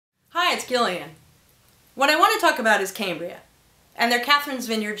Hi, it's Gillian. What I want to talk about is Cambria and their Katherine's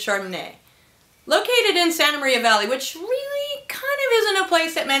Vineyard Chardonnay. Located in Santa Maria Valley, which really kind of isn't a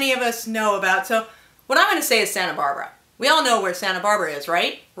place that many of us know about. So what I'm going to say is Santa Barbara. We all know where Santa Barbara is,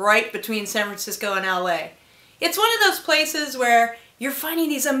 right? Right between San Francisco and LA. It's one of those places where you're finding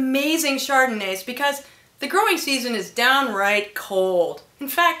these amazing Chardonnays because the growing season is downright cold. In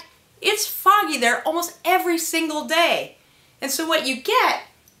fact, it's foggy there almost every single day. And so what you get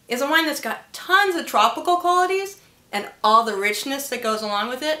is a wine that's got tons of tropical qualities and all the richness that goes along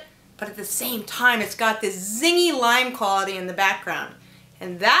with it, but at the same time it's got this zingy lime quality in the background.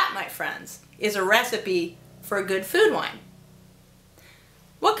 And that, my friends, is a recipe for a good food wine.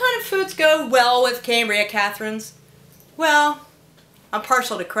 What kind of foods go well with Cambria Katherine's? Well, I'm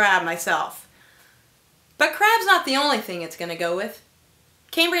partial to crab myself. But crab's not the only thing it's going to go with.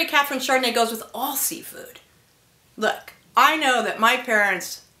 Cambria Katherine's Chardonnay goes with all seafood. Look, I know that my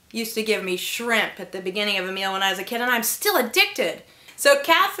parents used to give me shrimp at the beginning of a meal when I was a kid, and I'm still addicted. So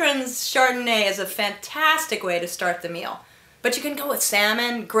Katherine's Chardonnay is a fantastic way to start the meal. But you can go with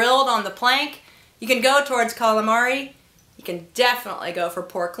salmon, grilled on the plank. You can go towards calamari. You can definitely go for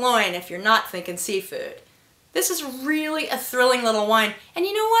pork loin if you're not thinking seafood. This is really a thrilling little wine. And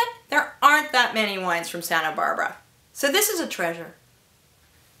you know what? There aren't that many wines from Santa Barbara. So this is a treasure.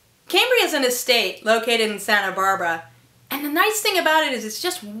 Cambria is an estate located in Santa Barbara. And the nice thing about it is it's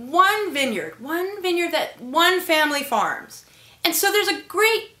just one vineyard that one family farms. And so there's a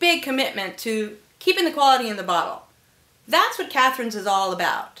great big commitment to keeping the quality in the bottle. That's what Katherine's is all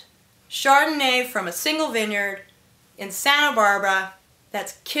about. Chardonnay from a single vineyard in Santa Barbara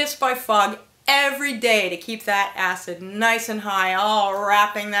that's kissed by fog every day to keep that acid nice and high, all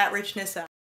wrapping that richness up.